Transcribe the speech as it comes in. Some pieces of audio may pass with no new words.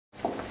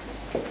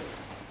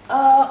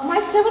My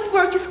seventh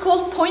work is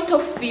called Point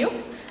of View.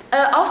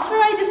 After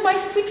I did my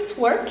sixth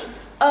work,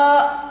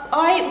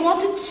 I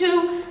wanted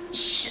to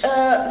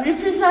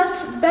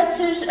represent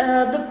better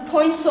the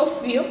points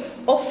of view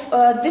of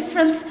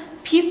different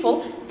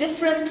people,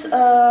 different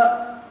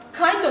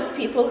kind of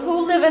people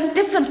who live in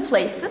different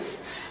places.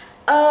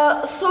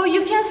 So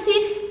you can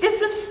see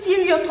different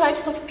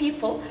stereotypes of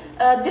people,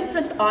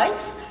 different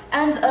eyes,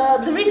 and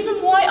the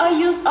reason why I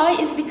use eye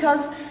is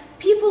because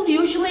people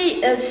usually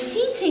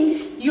see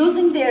things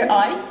using their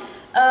eye.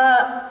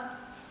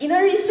 In a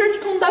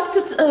research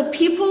conducted,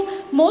 people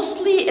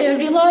mostly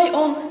rely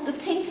on the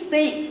things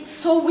they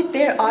saw with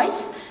their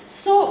eyes.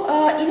 So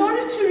in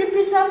order to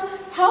represent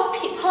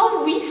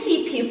how we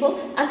see people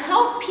and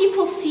how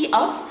people see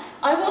us,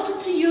 I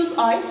wanted to use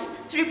eyes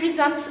to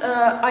represent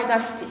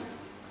identity.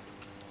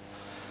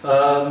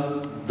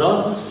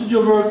 Does the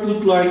studio work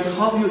look like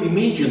how you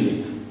imagined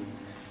it?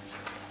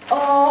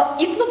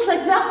 It looks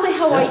exactly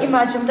how I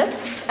imagined it,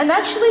 and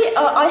actually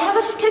I have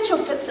a sketch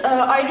of it.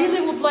 I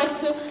really would like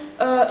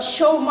to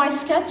show my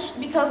sketch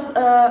because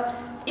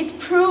it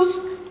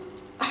proves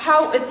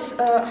how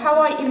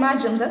I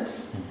imagined it.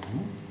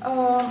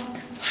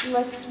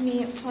 Let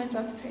me find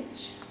that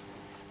page.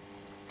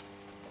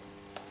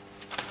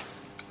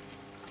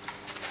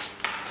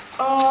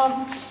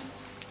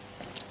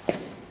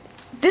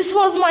 This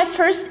was my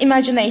first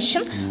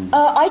imagination.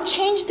 I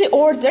changed the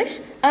order,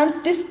 and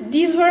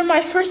these were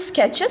my first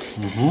sketches.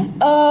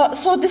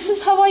 So this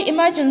is how I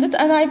imagined it,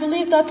 and I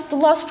believe that the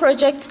last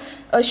project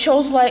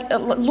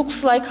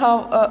looks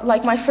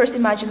like my first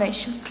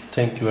imagination.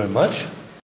 Thank you very much.